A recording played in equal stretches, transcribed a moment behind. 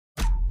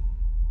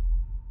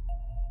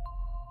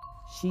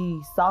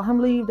She saw him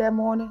leave that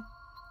morning,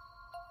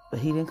 but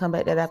he didn't come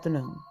back that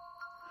afternoon.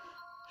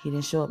 He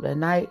didn't show up that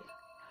night.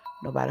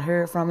 Nobody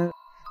heard from him.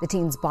 The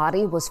teen's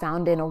body was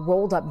found in a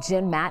rolled-up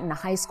gym mat in a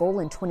high school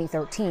in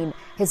 2013.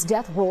 His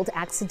death ruled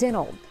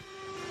accidental.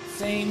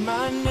 Say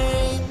my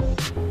name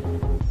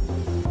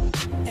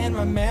and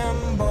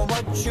remember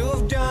what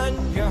you've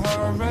done. Your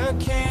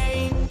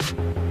hurricane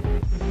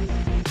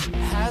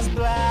has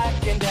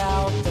blackened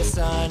out the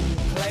sun.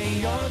 Play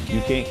your game.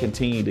 You can't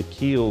continue to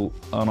kill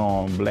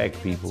unarmed black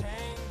people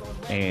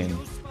and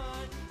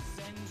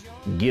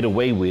get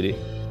away with it.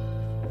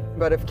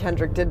 But if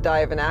Kendrick did die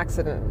of an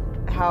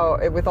accident, how,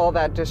 with all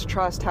that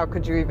distrust, how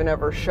could you even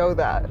ever show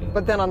that?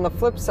 But then on the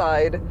flip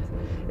side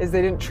is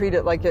they didn't treat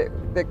it like it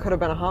could have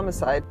been a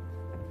homicide.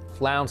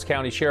 Lowndes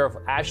County Sheriff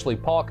Ashley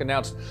Polk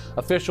announced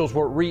officials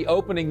were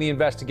reopening the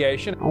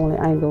investigation. Only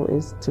angle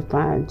is to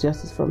find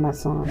justice for my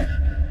son.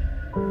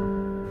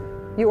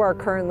 You are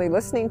currently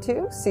listening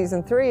to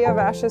Season 3 of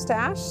Ashes to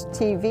Ash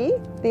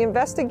TV, The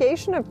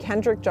Investigation of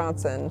Kendrick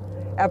Johnson,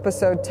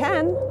 Episode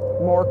 10,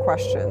 More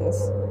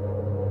Questions.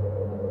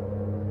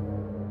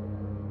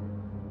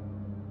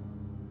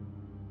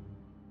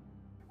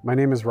 My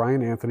name is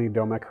Ryan Anthony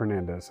Domek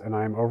Hernandez, and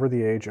I am over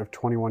the age of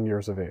 21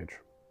 years of age.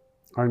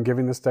 I am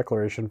giving this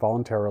declaration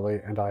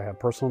voluntarily, and I have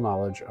personal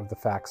knowledge of the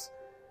facts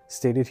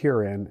stated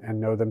herein and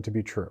know them to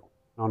be true.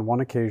 On one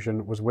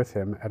occasion, was with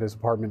him at his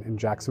apartment in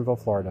Jacksonville,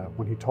 Florida,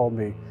 when he told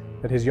me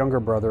that his younger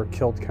brother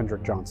killed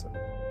Kendrick Johnson.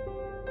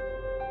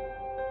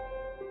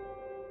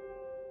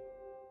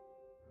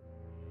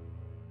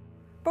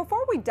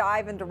 Before we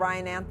dive into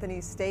Ryan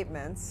Anthony's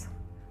statements,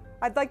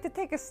 I'd like to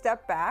take a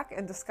step back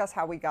and discuss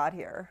how we got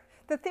here.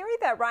 The theory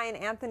that Ryan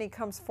Anthony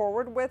comes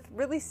forward with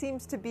really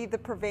seems to be the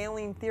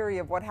prevailing theory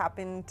of what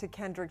happened to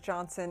Kendrick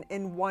Johnson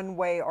in one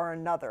way or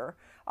another.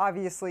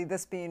 Obviously,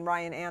 this being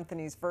Ryan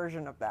Anthony's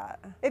version of that.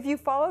 If you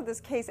follow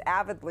this case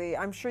avidly,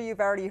 I'm sure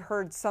you've already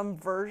heard some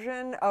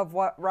version of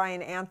what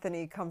Ryan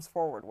Anthony comes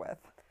forward with.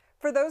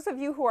 For those of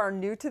you who are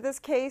new to this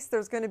case,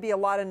 there's going to be a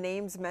lot of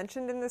names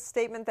mentioned in this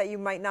statement that you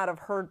might not have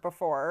heard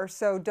before.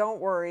 So don't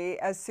worry,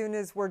 as soon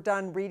as we're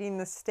done reading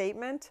the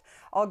statement,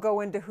 I'll go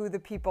into who the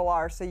people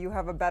are so you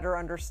have a better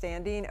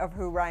understanding of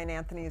who Ryan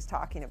Anthony is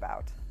talking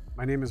about.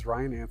 My name is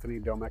Ryan Anthony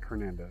Domek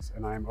Hernandez,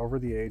 and I am over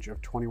the age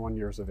of 21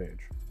 years of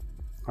age.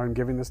 I am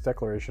giving this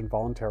declaration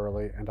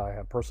voluntarily, and I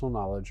have personal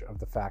knowledge of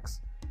the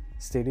facts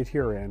stated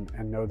herein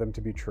and know them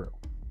to be true.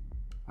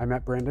 I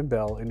met Brandon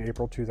Bell in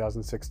April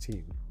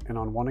 2016, and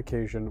on one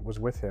occasion was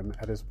with him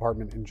at his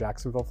apartment in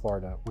Jacksonville,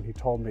 Florida, when he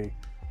told me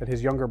that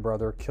his younger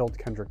brother killed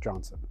Kendrick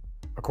Johnson.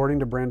 According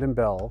to Brandon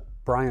Bell,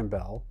 Brian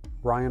Bell,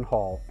 Ryan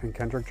Hall, and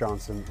Kendrick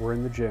Johnson were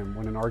in the gym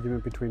when an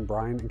argument between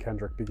Brian and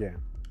Kendrick began.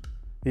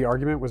 The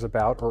argument was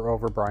about or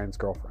over Brian's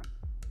girlfriend.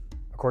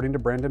 According to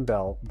Brandon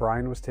Bell,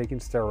 Brian was taking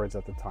steroids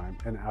at the time,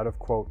 and out of,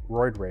 quote,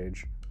 roid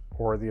rage,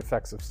 or the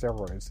effects of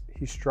steroids,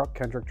 he struck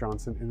Kendrick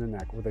Johnson in the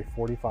neck with a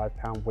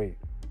 45-pound weight,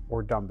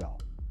 or dumbbell.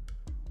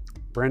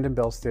 Brandon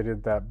Bell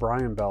stated that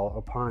Brian Bell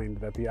opined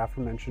that the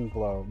aforementioned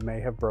blow may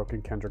have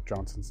broken Kendrick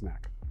Johnson's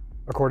neck.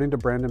 According to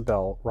Brandon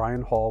Bell,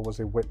 Ryan Hall was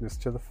a witness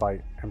to the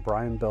fight, and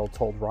Brian Bell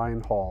told Ryan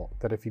Hall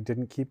that if he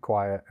didn't keep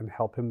quiet and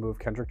help him move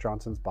Kendrick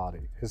Johnson's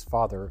body, his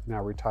father,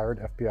 now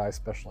retired FBI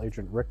Special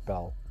Agent Rick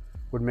Bell,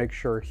 would make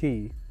sure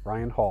he,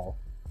 Ryan Hall,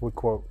 would,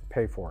 quote,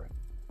 pay for it.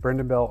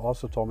 Brandon Bell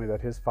also told me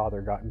that his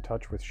father got in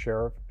touch with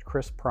Sheriff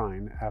Chris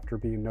Prine after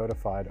being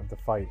notified of the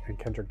fight and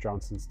Kendrick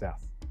Johnson's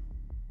death.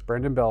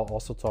 Brandon Bell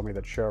also told me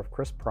that Sheriff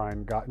Chris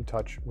Prine got in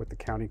touch with the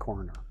county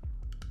coroner.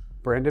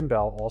 Brandon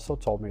Bell also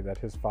told me that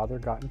his father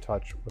got in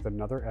touch with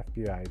another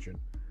FBI agent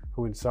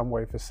who in some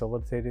way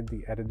facilitated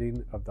the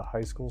editing of the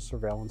high school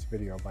surveillance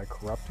video by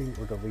corrupting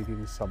or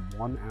deleting some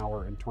 1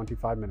 hour and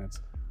 25 minutes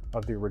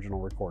of the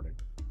original recording.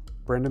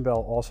 Brandon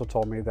Bell also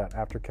told me that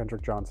after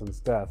Kendrick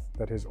Johnson's death,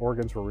 that his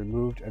organs were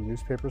removed and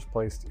newspapers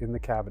placed in the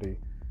cavity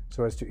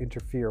so as to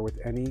interfere with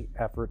any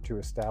effort to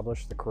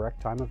establish the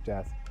correct time of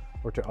death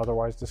or to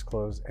otherwise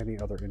disclose any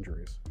other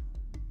injuries.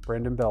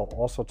 Brandon Bell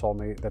also told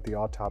me that the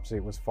autopsy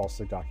was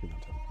falsely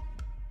documented.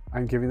 I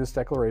am giving this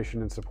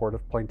declaration in support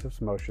of plaintiff's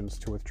motions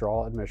to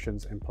withdraw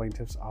admissions and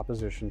plaintiff's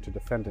opposition to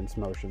defendant's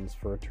motions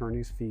for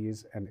attorney's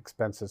fees and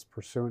expenses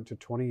pursuant to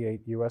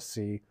 28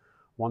 U.S.C.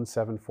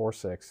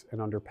 1746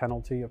 and under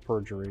penalty of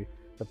perjury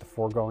that the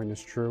foregoing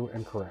is true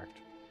and correct.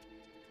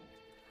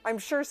 I'm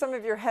sure some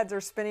of your heads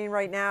are spinning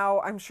right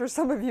now. I'm sure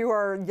some of you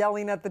are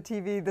yelling at the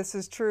TV, this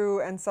is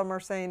true, and some are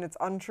saying it's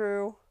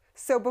untrue.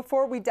 So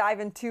before we dive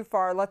in too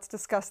far, let's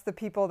discuss the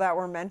people that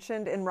were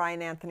mentioned in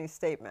Ryan Anthony's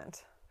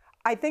statement.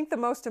 I think the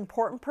most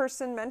important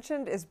person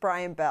mentioned is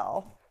Brian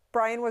Bell.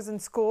 Brian was in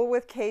school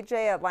with KJ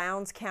at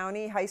Lowndes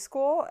County High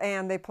School,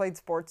 and they played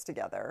sports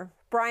together.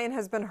 Brian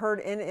has been heard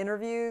in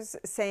interviews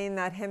saying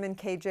that him and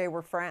KJ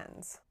were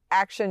friends.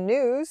 Action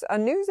News, a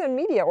news and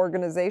media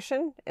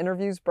organization,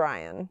 interviews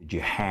Brian. Did you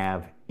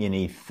have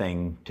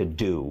anything to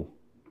do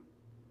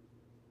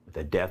with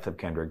the death of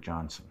Kendrick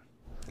Johnson?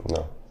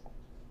 No.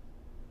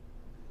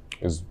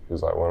 He's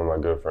like one of my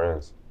good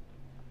friends.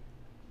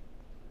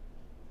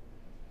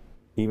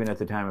 Even at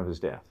the time of his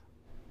death?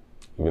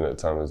 even at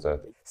the time of his death.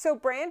 So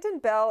Brandon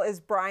Bell is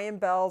Brian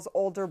Bell's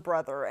older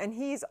brother, and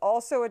he's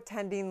also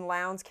attending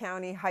Lowndes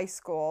County High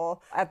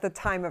School at the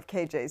time of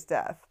KJ's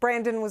death.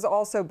 Brandon was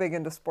also big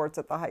into sports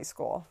at the high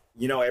school.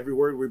 You know, every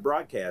word we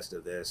broadcast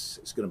of this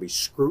is going to be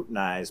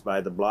scrutinized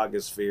by the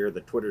blogosphere,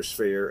 the Twitter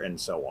sphere, and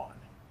so on.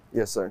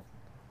 Yes, sir.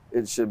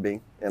 It should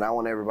be. And I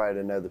want everybody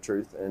to know the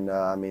truth. And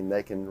I mean,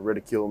 they can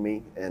ridicule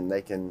me and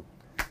they can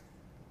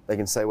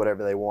say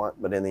whatever they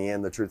want, but in the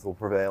end, the truth will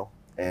prevail.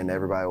 And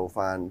everybody will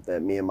find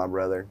that me and my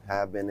brother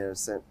have been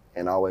innocent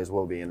and always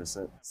will be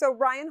innocent. So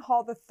Ryan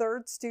Hall, the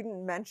third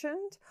student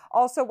mentioned,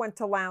 also went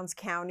to Lowndes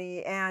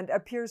County and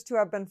appears to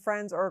have been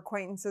friends or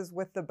acquaintances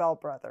with the Bell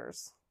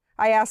brothers.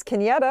 I asked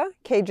Kenyatta,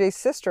 KJ's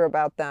sister,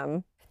 about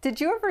them. Did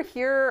you ever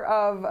hear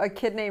of a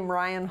kid named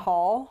Ryan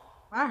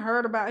Hall? I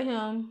heard about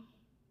him,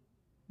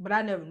 but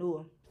I never knew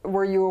him.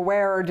 Were you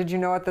aware, or did you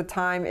know at the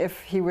time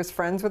if he was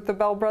friends with the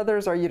Bell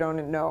brothers, or you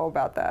don't know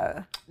about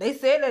that? They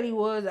said that he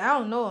was. I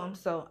don't know him,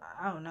 so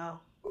I don't know.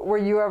 Were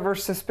you ever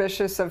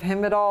suspicious of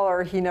him at all,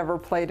 or he never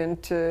played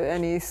into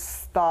any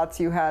thoughts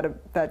you had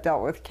that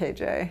dealt with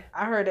KJ?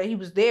 I heard that he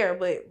was there,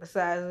 but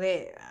besides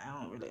that, I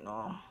don't really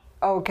know him.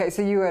 Okay,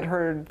 so you had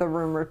heard the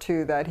rumor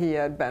too that he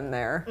had been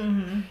there.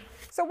 Mm-hmm.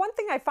 So one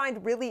thing I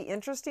find really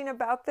interesting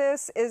about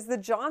this is the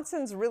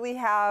Johnsons really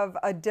have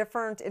a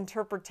different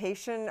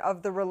interpretation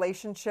of the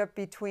relationship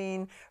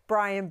between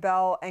Brian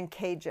Bell and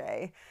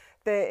KJ.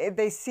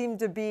 They seem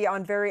to be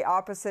on very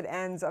opposite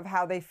ends of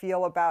how they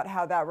feel about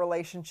how that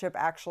relationship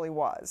actually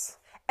was.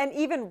 And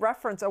even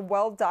reference a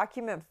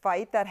well-documented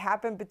fight that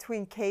happened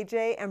between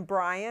KJ and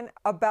Brian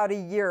about a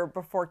year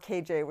before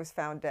KJ was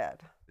found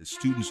dead. The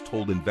students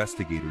told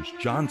investigators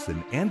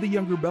Johnson and the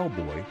younger Bell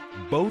boy,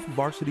 both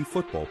varsity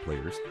football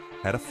players,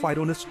 had a fight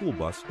on a school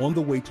bus on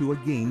the way to a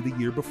game the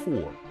year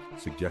before,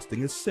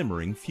 suggesting a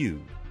simmering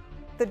feud.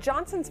 The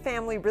Johnsons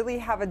family really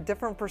have a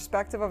different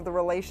perspective of the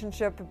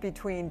relationship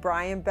between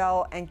Brian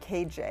Bell and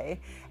KJ,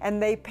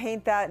 and they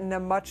paint that in a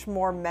much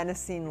more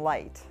menacing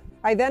light.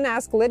 I then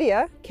asked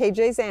Lydia,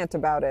 KJ's aunt,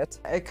 about it.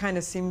 It kind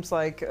of seems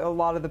like a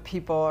lot of the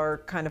people are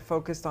kind of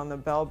focused on the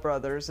Bell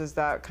brothers. Is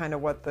that kind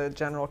of what the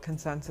general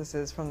consensus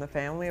is from the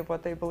family of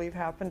what they believe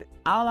happened?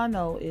 All I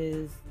know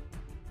is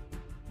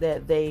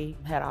that they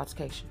had an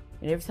altercation.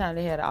 And every time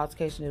they had an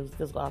altercation, it was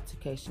physical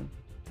altercation.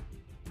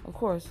 Of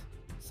course,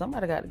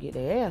 somebody got to get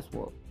their ass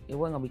whooped. It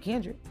wasn't going to be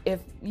Kendrick. If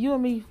you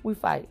and me, we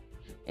fight,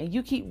 and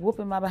you keep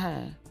whooping my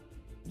behind,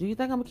 do you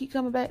think I'm going to keep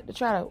coming back to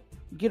try to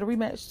get a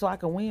rematch so I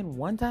can win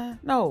one time?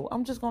 No,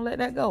 I'm just going to let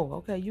that go.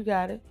 Okay, you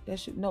got it.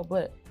 No,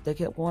 but they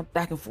kept going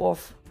back and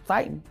forth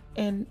fighting,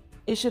 and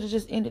it should have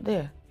just ended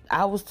there.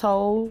 I was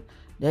told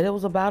that it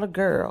was about a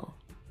girl.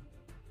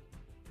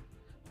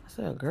 I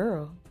said, a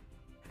girl?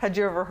 Had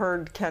you ever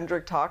heard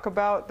Kendrick talk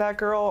about that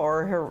girl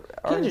or her?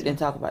 Kendrick didn't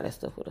talk about that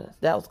stuff with us.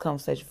 That was a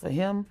conversation for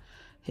him,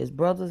 his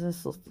brothers and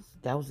sisters.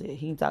 That was it.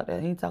 He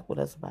didn't talk with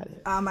us about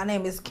it. My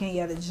name is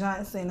Kenyatta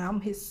Johnson. I'm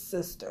his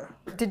sister.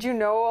 Did you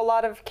know a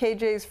lot of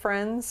KJ's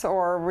friends,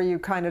 or were you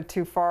kind of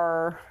too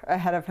far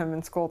ahead of him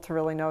in school to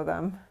really know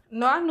them?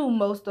 No, I knew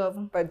most of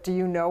them. But do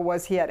you know,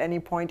 was he at any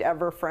point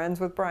ever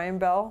friends with Brian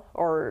Bell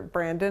or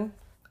Brandon?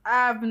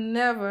 I've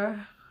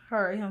never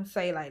heard him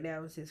say like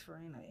that was his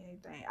friend or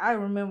anything. I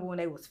remember when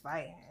they was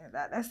fighting.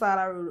 That's all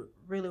I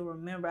really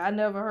remember. I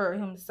never heard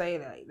him say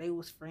that they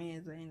was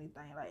friends or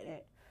anything like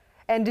that.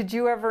 And did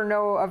you ever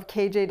know of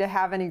KJ to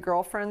have any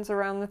girlfriends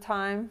around the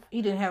time?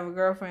 He didn't have a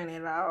girlfriend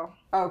at all.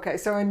 Okay,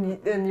 so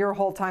in your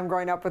whole time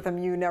growing up with him,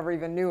 you never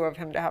even knew of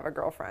him to have a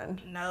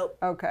girlfriend? Nope.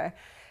 Okay.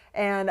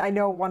 And I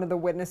know one of the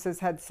witnesses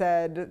had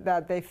said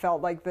that they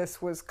felt like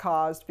this was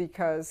caused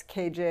because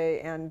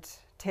KJ and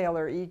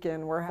Taylor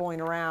Eakin were fooling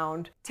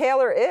around.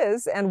 Taylor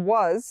is and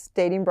was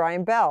dating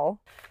Brian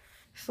Bell.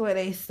 That's what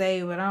they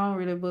say, but I don't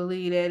really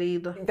believe that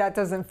either. That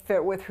doesn't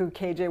fit with who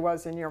KJ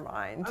was in your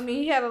mind. I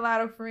mean, he had a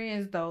lot of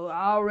friends, though,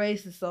 all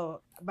races,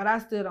 but I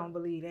still don't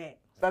believe that.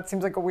 That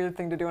seems like a weird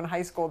thing to do in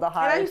high school, to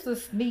hide. And I used to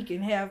sneak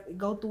and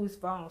go through his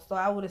phone, so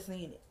I would have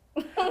seen it.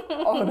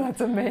 Oh,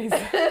 that's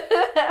amazing.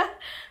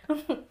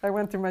 I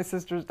went through my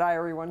sister's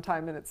diary one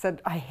time and it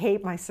said, I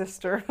hate my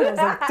sister. And I was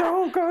like,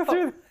 don't go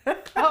through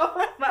that.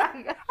 Oh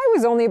my God. I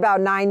was only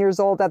about 9 years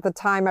old at the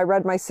time I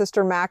read my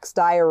sister Mac's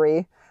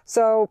diary.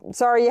 So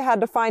sorry you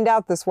had to find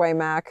out this way,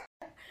 Mac.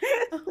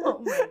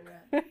 Oh my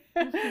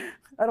God.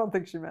 I don't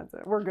think she meant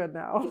it. We're good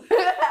now.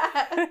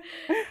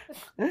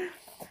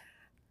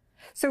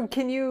 So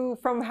can you,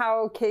 from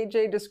how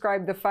KJ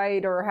described the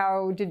fight, or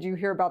how did you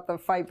hear about the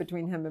fight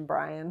between him and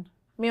Brian?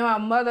 Me and my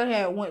mother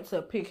had went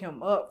to pick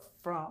him up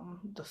from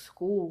the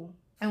school.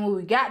 And when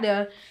we got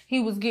there, he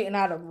was getting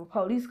out of a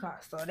police car.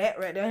 So that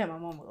right there had my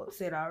mama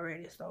upset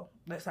already. So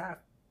that's how I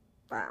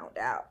found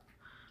out.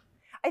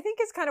 I think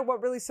it's kind of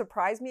what really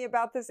surprised me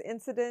about this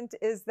incident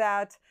is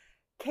that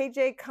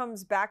KJ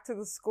comes back to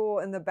the school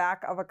in the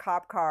back of a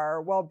cop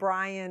car while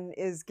Brian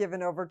is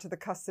given over to the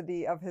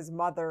custody of his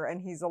mother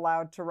and he's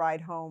allowed to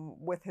ride home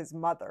with his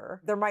mother.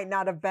 There might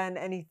not have been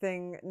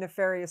anything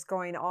nefarious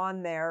going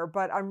on there,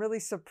 but I'm really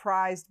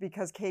surprised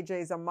because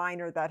KJ is a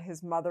minor that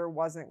his mother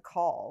wasn't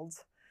called.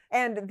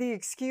 And the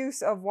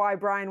excuse of why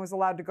Brian was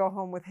allowed to go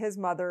home with his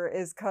mother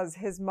is because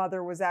his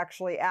mother was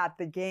actually at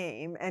the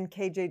game and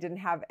KJ didn't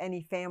have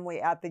any family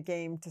at the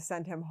game to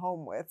send him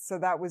home with. So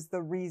that was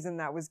the reason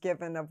that was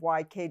given of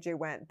why KJ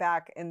went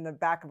back in the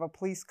back of a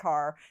police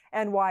car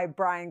and why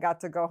Brian got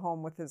to go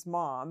home with his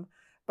mom.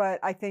 But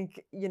I think,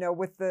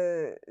 with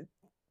the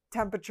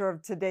temperature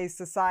of today's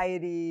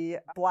society,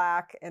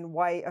 black and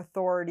white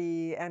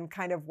authority, and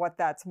kind of what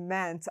that's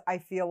meant, I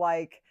feel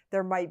like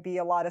there might be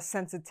a lot of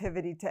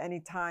sensitivity to any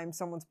time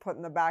someone's put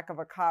in the back of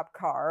a cop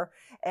car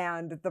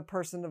and the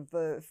person of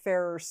the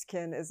fairer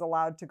skin is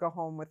allowed to go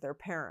home with their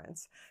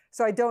parents.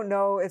 So I don't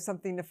know if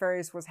something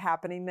nefarious was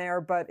happening there,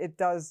 but it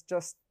does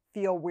just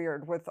feel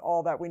weird with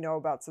all that we know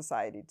about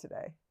society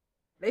today.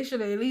 They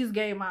should have at least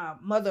gave my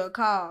mother a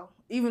call,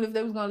 even if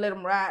they was going to let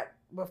them ride.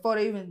 Before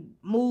they even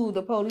moved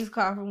the police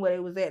car from where they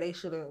was at, they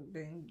should have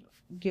been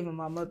giving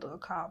my mother a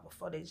call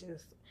before they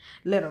just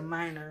let a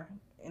minor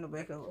in the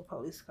back of a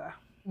police car.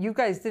 You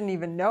guys didn't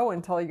even know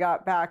until he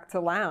got back to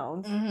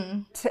Lowndes.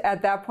 Mm-hmm.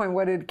 At that point,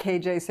 what did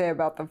KJ say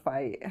about the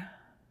fight?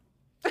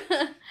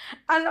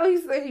 I know he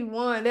said he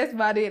won. That's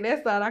about it.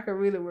 That's all I can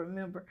really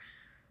remember.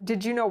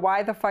 Did you know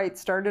why the fight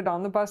started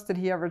on the bus? Did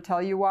he ever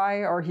tell you why?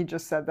 Or he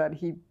just said that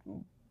he...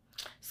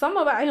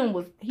 Something about him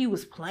was he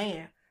was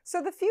playing.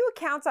 So the few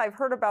accounts I've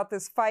heard about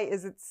this fight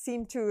is it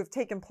seemed to have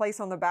taken place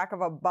on the back of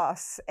a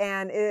bus.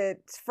 And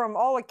it, from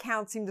all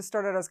accounts, seemed to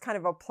start out as kind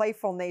of a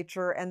playful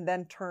nature and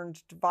then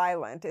turned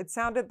violent. It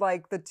sounded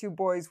like the two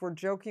boys were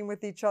joking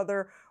with each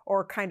other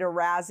or kind of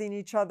razzing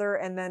each other.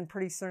 And then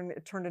pretty soon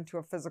it turned into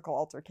a physical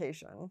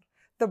altercation.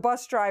 The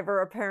bus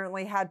driver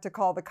apparently had to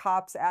call the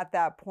cops at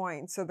that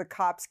point. So the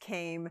cops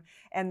came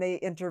and they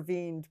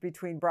intervened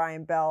between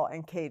Brian Bell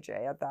and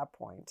KJ at that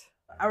point.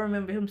 I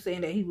remember him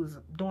saying that he was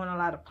doing a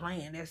lot of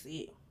playing. That's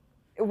it.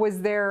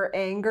 Was there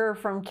anger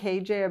from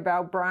KJ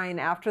about Brian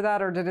after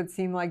that, or did it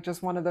seem like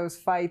just one of those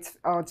fights?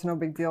 Oh, it's no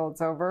big deal.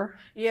 It's over.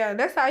 Yeah,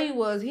 that's how he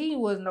was. He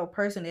was no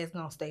person that's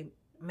gonna stay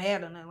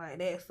mad or nothing like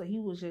that. So he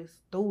was just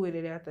through with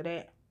it after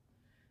that.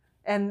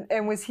 And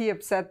was he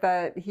upset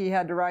that he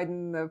had to ride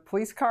in the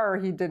police car, or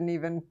he didn't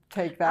even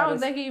take that? I don't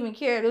think he even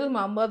cared. It was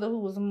my mother who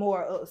was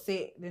more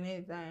upset than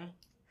anything.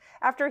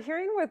 After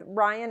hearing what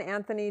Ryan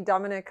Anthony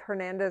Dominic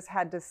Hernandez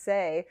had to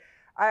say,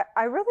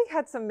 I really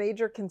had some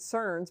major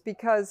concerns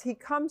because he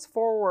comes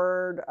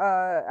forward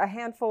a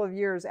handful of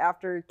years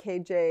after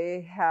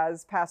KJ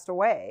has passed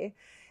away.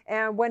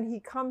 And when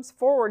he comes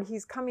forward,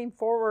 he's coming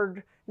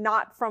forward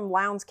not from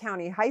Lowndes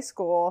County High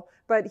School,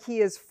 but he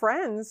is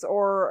friends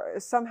or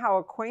somehow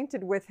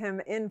acquainted with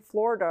him in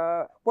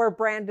Florida, where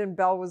Brandon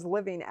Bell was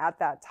living at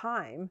that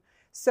time.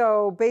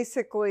 So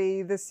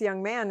basically, this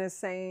young man is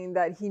saying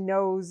that he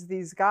knows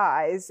these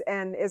guys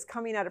and is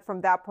coming at it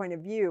from that point of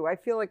view. I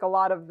feel like a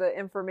lot of the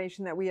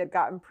information that we had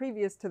gotten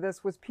previous to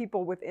this was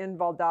people within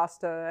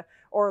Valdosta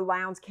or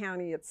Lowndes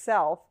County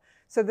itself.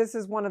 So this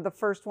is one of the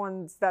first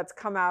ones that's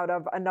come out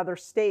of another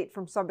state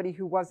from somebody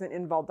who wasn't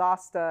in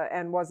Valdosta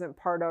and wasn't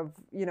part of,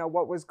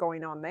 what was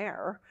going on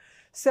there.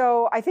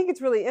 So I think it's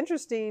really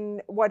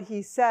interesting what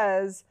he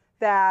says,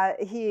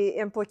 that he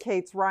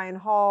implicates Ryan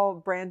Hall,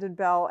 Brandon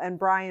Bell, and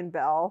Brian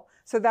Bell.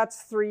 So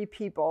that's 3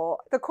 people.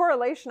 The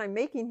correlation I'm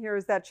making here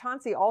is that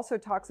Chauncey also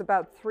talks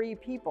about 3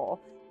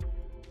 people.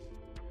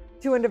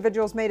 2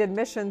 individuals made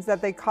admissions that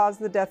they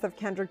caused the death of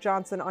Kendrick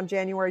Johnson on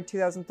January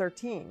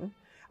 2013.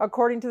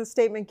 According to the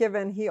statement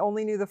given, he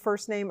only knew the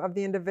first name of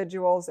the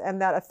individuals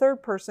and that a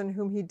third person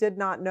whom he did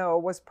not know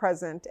was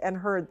present and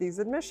heard these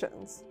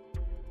admissions.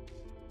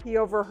 He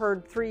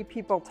overheard 3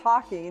 people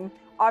talking.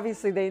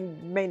 Obviously, they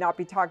may not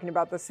be talking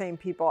about the same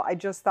people. I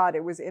just thought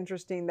it was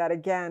interesting that,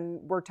 again,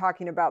 we're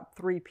talking about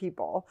 3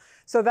 people.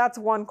 So that's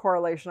one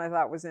correlation I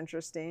thought was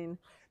interesting.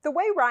 The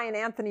way Ryan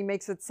Anthony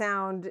makes it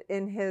sound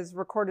in his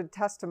recorded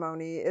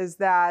testimony is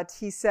that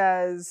he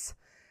says,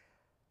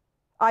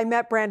 I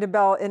met Brandon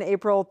Bell in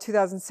April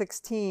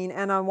 2016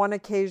 and on one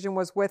occasion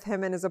was with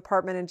him in his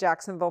apartment in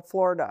Jacksonville,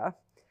 Florida.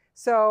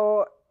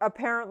 So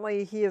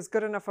apparently he is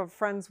good enough of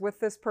friends with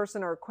this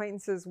person or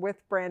acquaintances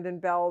with Brandon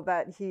Bell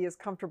that he is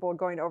comfortable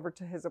going over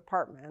to his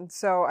apartment.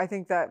 So I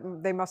think that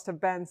they must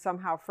have been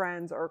somehow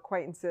friends or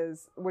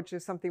acquaintances, which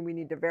is something we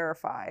need to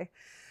verify.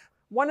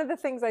 One of the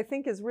things I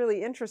think is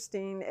really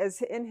interesting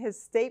is in his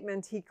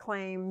statement, he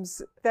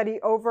claims that he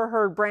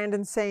overheard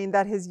Brandon saying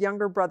that his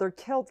younger brother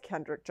killed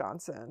Kendrick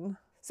Johnson.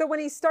 So when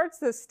he starts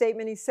this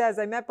statement, he says,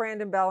 I met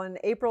Brandon Bell in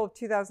April of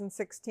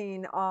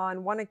 2016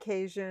 on one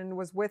occasion,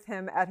 was with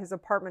him at his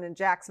apartment in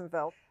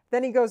Jacksonville.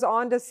 Then he goes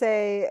on to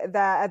say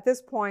that at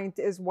this point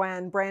is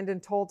when Brandon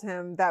told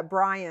him that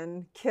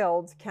Brian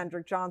killed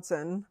Kendrick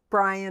Johnson,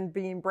 Brian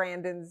being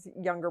Brandon's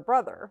younger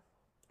brother.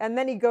 And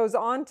then he goes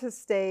on to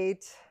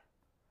state,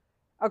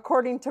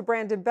 according to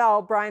Brandon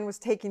Bell, Brian was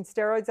taking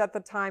steroids at the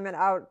time and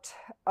out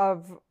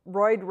of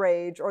roid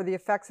rage or the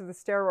effects of the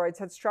steroids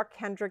had struck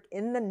Kendrick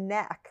in the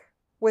neck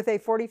with a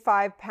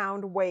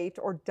 45-pound weight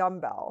or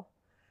dumbbell.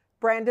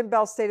 Brandon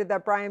Bell stated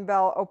that Brian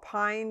Bell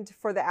opined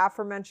for the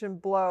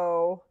aforementioned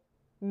blow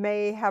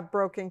may have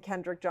broken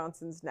Kendrick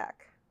Johnson's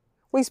neck.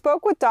 We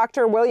spoke with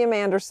Dr. William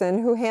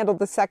Anderson, who handled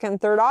the second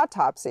and third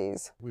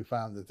autopsies. We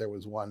found that there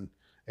was one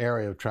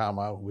area of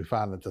trauma. We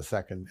found at the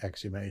second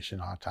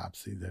exhumation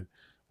autopsy that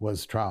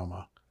was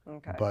trauma.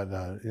 Okay. But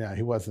yeah,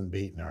 he wasn't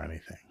beaten or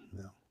anything.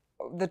 No.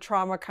 The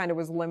trauma kind of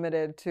was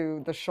limited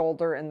to the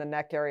shoulder and the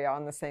neck area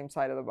on the same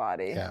side of the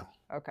body. Yeah.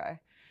 Okay.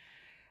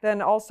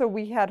 Then also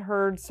we had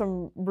heard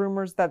some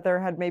rumors that there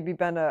had maybe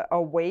been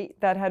a weight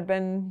that had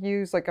been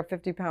used, like a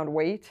 50-pound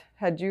weight.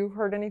 Had you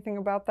heard anything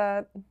about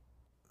that?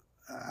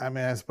 I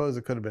mean, I suppose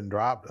it could have been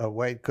dropped. A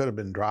weight could have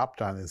been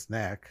dropped on his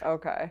neck.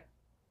 Okay.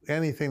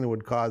 Anything that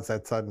would cause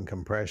that sudden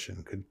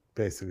compression could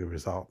basically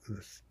result in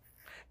this.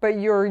 But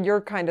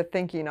your kind of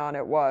thinking on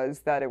it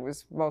was that it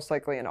was most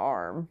likely an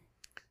arm.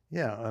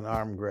 Yeah, an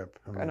arm grip.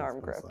 An arm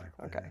grip. Likely,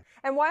 okay. yeah.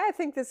 And why I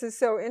think this is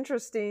so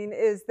interesting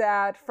is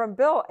that from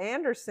Bill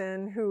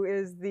Anderson, who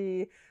is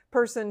the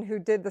person who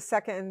did the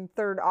second and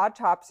third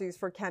autopsies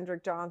for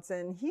Kendrick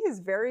Johnson, he is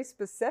very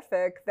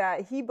specific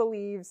that he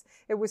believes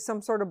it was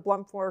some sort of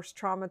blunt force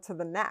trauma to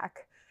the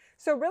neck.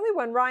 So really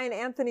when Ryan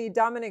Anthony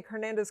Dominic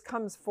Hernandez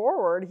comes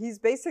forward, he's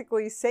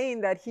basically saying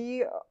that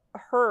he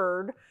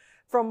heard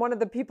from one of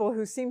the people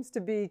who seems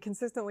to be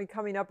consistently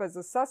coming up as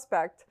a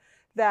suspect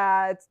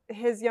that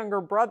his younger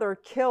brother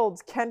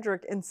killed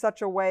Kendrick in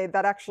such a way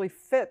that actually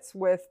fits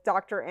with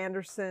Dr.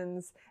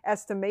 Anderson's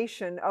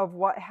estimation of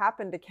what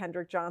happened to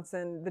Kendrick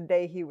Johnson the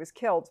day he was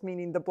killed,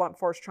 meaning the blunt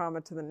force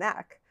trauma to the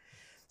neck.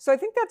 So I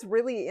think that's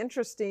really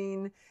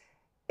interesting.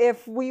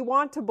 If we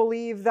want to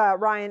believe that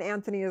Ryan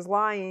Anthony is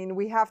lying,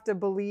 we have to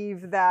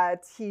believe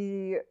that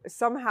he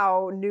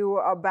somehow knew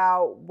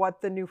about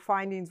what the new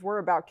findings were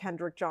about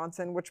Kendrick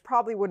Johnson, which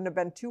probably wouldn't have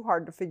been too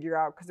hard to figure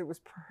out because it was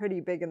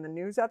pretty big in the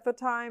news at the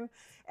time,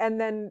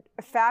 and then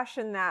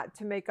fashion that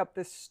to make up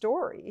this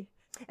story.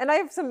 And I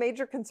have some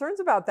major concerns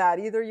about that.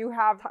 Either you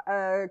have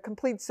a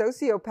complete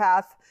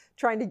sociopath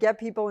trying to get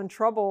people in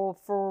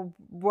trouble for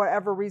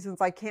whatever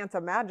reasons I can't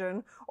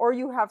imagine, or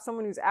you have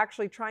someone who's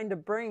actually trying to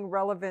bring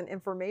relevant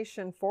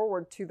information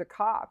forward to the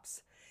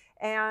cops.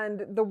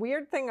 And the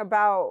weird thing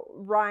about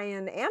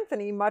Ryan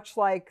Anthony, much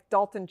like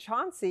Dalton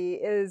Chauncey,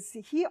 is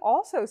he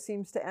also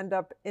seems to end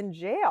up in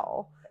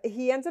jail.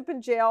 He ends up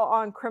in jail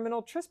on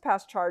criminal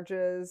trespass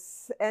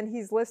charges, and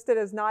he's listed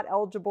as not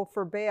eligible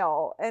for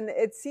bail. And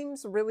it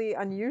seems really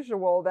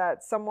unusual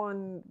that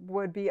someone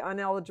would be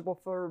ineligible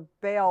for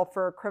bail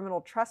for a criminal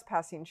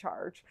trespassing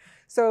charge.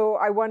 So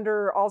I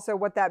wonder also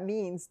what that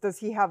means. Does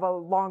he have a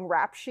long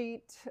rap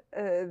sheet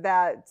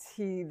that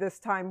he this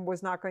time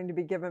was not going to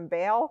be given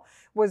bail?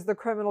 Was the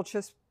criminal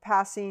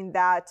trespassing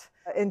that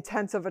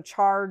intense of a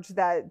charge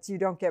that you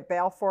don't get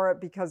bail for it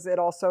because it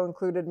also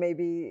included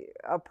maybe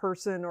a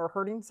person or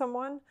hurting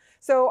someone?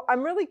 So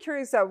I'm really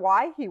curious at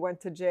why he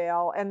went to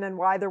jail and then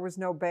why there was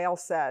no bail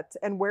set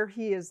and where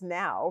he is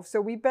now.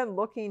 So we've been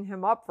looking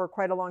him up for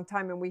quite a long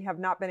time and we have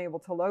not been able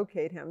to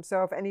locate him.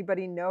 So if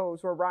anybody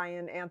knows where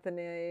Ryan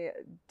Anthony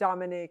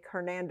Dominic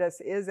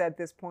Hernandez is at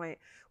this point,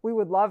 we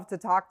would love to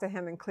talk to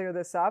him and clear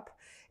this up.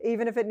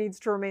 Even if it needs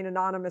to remain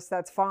anonymous,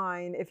 that's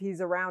fine. If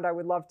he's around, I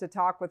would love to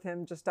talk with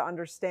him just to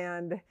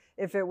understand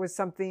if it was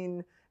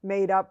something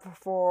made up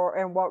for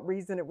and what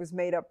reason it was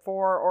made up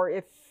for, or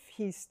if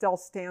he still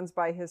stands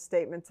by his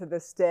statement to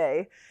this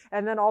day.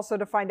 And then also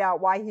to find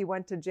out why he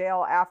went to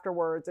jail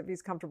afterwards, if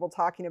he's comfortable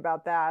talking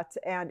about that,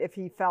 and if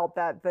he felt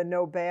that the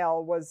no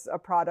bail was a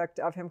product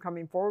of him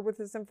coming forward with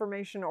this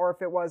information, or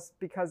if it was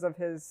because of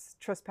his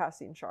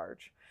trespassing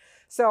charge.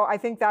 So I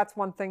think that's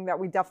one thing that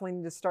we definitely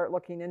need to start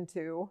looking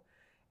into,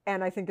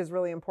 and I think is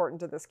really important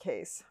to this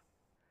case.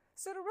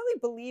 So to really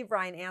believe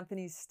Ryan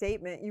Anthony's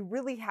statement, you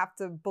really have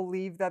to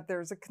believe that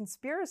there's a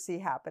conspiracy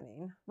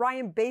happening.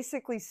 Ryan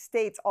basically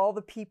states all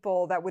the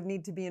people that would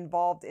need to be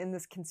involved in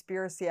this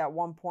conspiracy at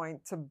one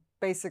point to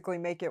basically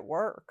make it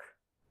work.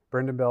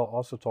 Brendan Bell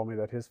also told me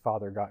that his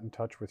father got in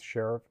touch with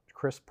Sheriff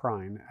Chris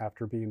Prine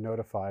after being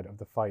notified of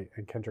the fight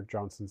and Kendrick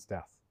Johnson's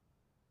death.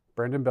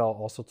 Brendan Bell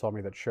also told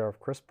me that Sheriff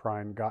Chris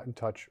Prine got in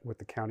touch with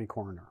the county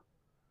coroner.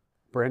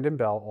 Brandon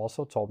Bell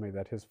also told me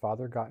that his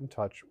father got in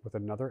touch with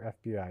another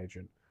FBI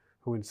agent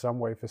who in some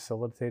way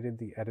facilitated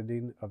the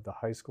editing of the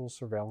high school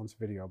surveillance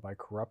video by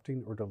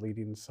corrupting or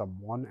deleting some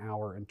 1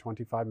 hour and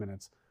 25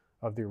 minutes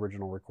of the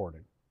original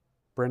recording.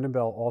 Brandon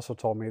Bell also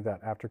told me that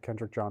after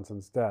Kendrick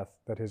Johnson's death,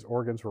 that his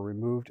organs were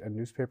removed and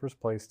newspapers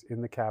placed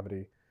in the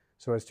cavity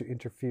so as to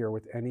interfere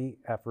with any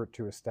effort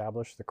to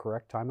establish the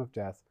correct time of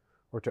death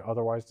or to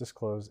otherwise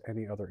disclose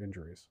any other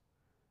injuries.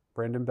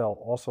 Brandon Bell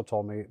also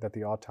told me that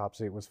the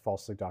autopsy was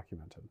falsely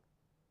documented.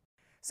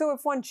 So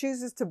if one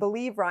chooses to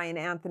believe Ryan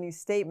Anthony's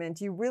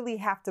statement, you really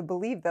have to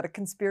believe that a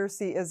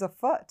conspiracy is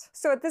afoot.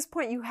 So at this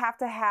point, you have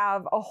to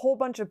have a whole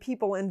bunch of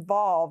people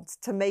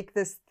involved to make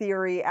this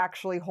theory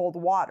actually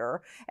hold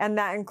water. And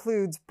that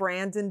includes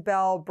Brandon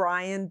Bell,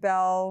 Brian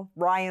Bell,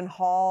 Ryan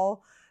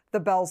Hall, the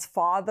Bell's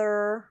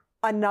father,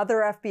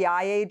 another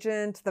FBI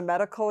agent, the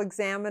medical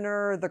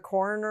examiner, the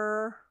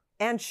coroner,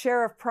 and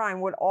Sheriff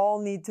Prine would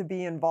all need to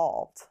be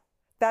involved.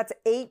 That's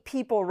 8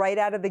 people right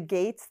out of the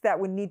gates that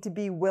would need to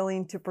be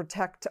willing to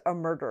protect a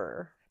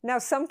murderer. Now,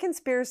 some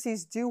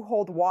conspiracies do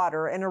hold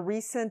water, and a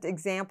recent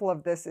example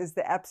of this is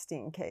the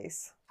Epstein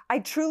case. I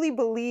truly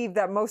believe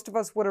that most of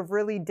us would have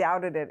really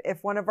doubted it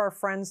if one of our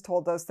friends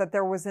told us that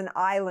there was an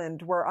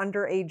island where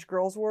underage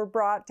girls were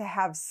brought to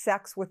have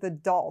sex with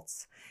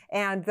adults,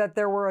 and that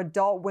there were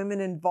adult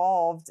women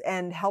involved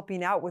and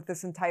helping out with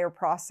this entire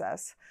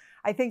process.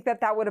 I think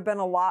that that would have been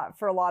a lot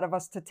for a lot of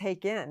us to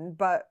take in,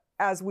 but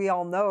as we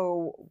all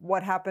know,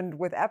 what happened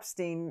with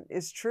Epstein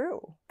is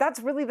true. That's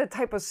really the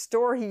type of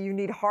story you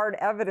need hard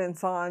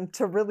evidence on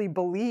to really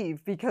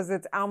believe, because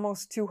it's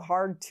almost too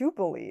hard to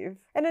believe.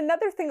 And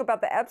another thing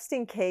about the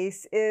Epstein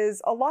case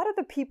is a lot of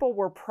the people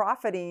were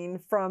profiting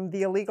from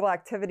the illegal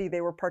activity they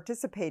were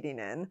participating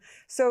in.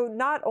 So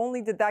not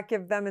only did that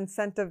give them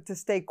incentive to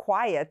stay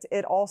quiet,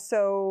 it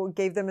also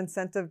gave them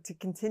incentive to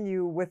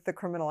continue with the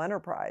criminal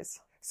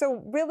enterprise.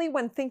 So really,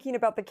 when thinking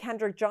about the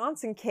Kendrick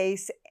Johnson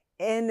case,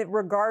 in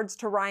regards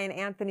to Ryan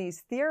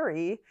Anthony's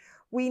theory,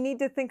 we need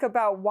to think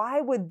about, why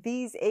would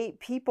these 8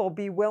 people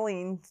be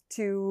willing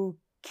to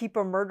keep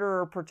a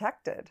murderer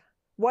protected?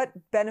 What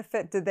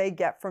benefit did they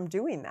get from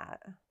doing that?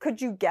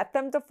 Could you get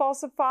them to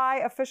falsify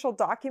official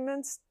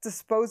documents,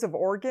 dispose of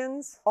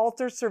organs,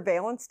 alter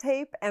surveillance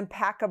tape, and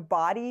pack a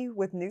body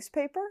with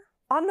newspaper?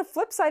 On the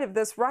flip side of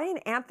this, Ryan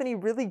Anthony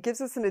really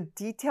gives us a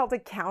detailed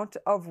account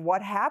of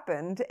what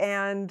happened,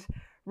 and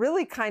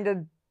really kind of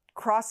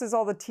crosses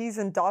all the T's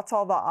and dots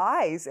all the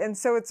I's. And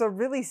so it's a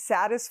really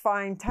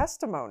satisfying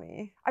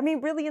testimony. I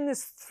mean, really, in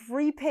this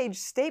 3-page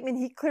statement,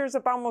 he clears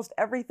up almost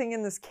everything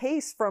in this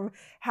case, from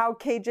how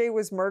KJ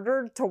was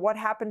murdered to what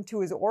happened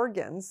to his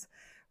organs.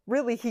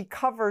 Really, he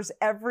covers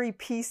every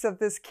piece of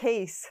this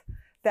case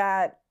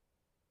that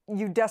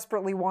you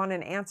desperately want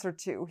an answer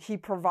to. He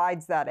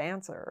provides that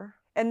answer.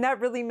 And that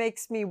really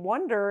makes me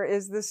wonder,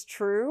 is this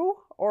true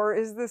or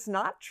is this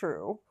not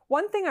true?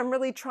 One thing I'm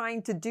really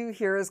trying to do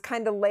here is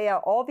kind of lay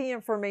out all the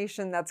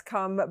information that's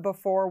come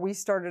before we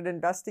started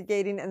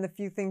investigating, and the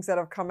few things that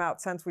have come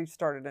out since we've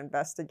started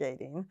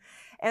investigating.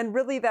 And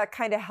really, that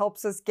kind of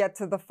helps us get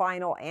to the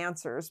final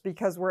answers,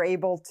 because we're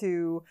able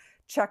to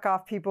check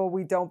off people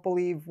we don't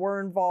believe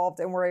were involved,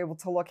 and we're able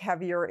to look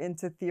heavier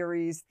into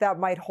theories that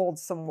might hold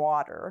some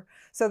water.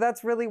 So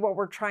that's really what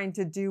we're trying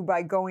to do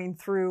by going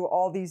through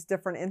all these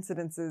different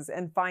incidences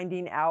and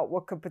finding out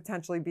what could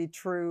potentially be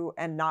true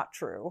and not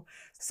true.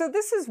 So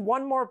this is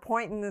one more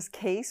point in this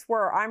case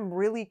where I'm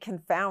really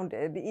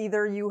confounded.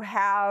 Either you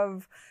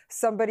have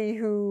somebody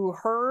who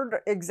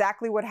heard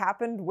exactly what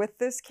happened with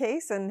this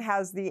case and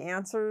has the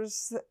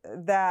answers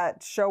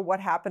that show what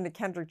happened to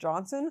Kendrick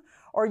Johnson,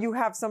 or you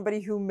have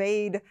somebody who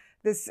made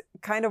this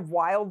kind of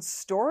wild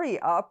story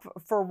up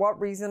for what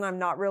reason I'm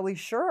not really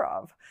sure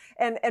of.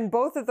 And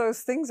both of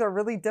those things are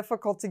really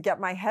difficult to get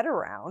my head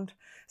around.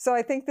 So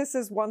I think this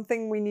is one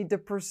thing we need to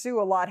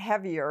pursue a lot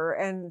heavier,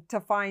 and to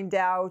find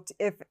out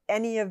if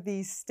any of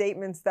these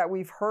statements that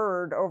we've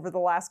heard over the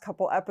last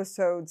couple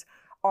episodes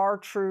are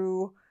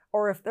true,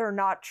 or if they're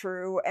not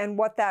true, and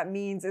what that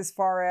means as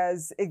far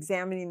as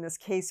examining this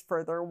case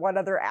further. What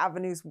other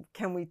avenues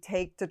can we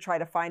take to try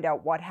to find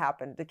out what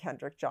happened to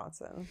Kendrick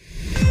Johnson?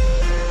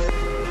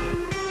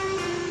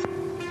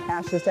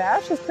 Ashes to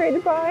Ash is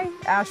created by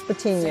Ash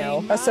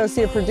Patino,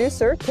 associate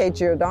producer Kate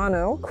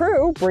Giordano,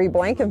 crew Bree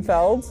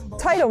Blankenfeld.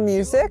 Title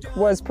music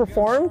was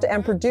performed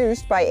and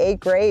produced by 8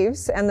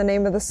 Graves, and the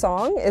name of the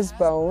song is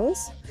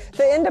Bones.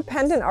 The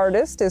independent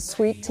artist is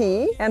Sweet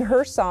Tea, and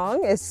her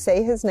song is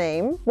Say His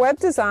Name. Web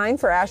design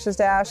for Ashes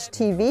to Ash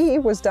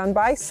TV was done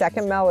by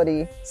Second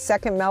Melody,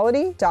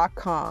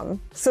 secondmelody.com.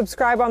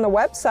 Subscribe on the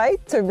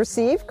website to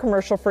receive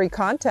commercial-free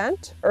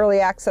content, early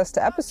access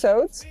to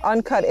episodes,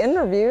 uncut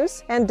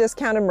interviews, and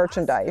discounted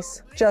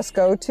merchandise. Just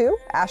go to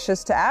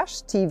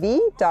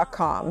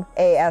ashestashtv.com,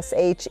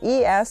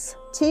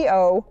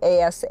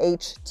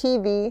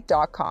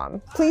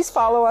 ASHESTOASHTV.com. Please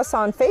follow us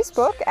on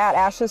Facebook at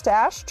Ashes to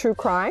Ash True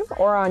Crime,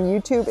 or on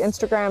YouTube,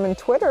 Instagram, and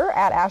Twitter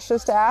at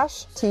Ashes to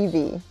Ash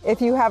TV. If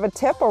you have a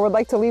tip or would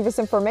like to leave us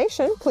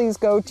information, please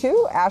go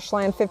to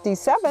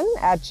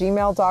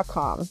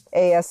ashland57@gmail.com,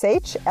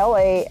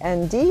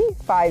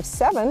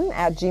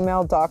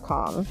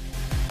 ASHLAND57@gmail.com.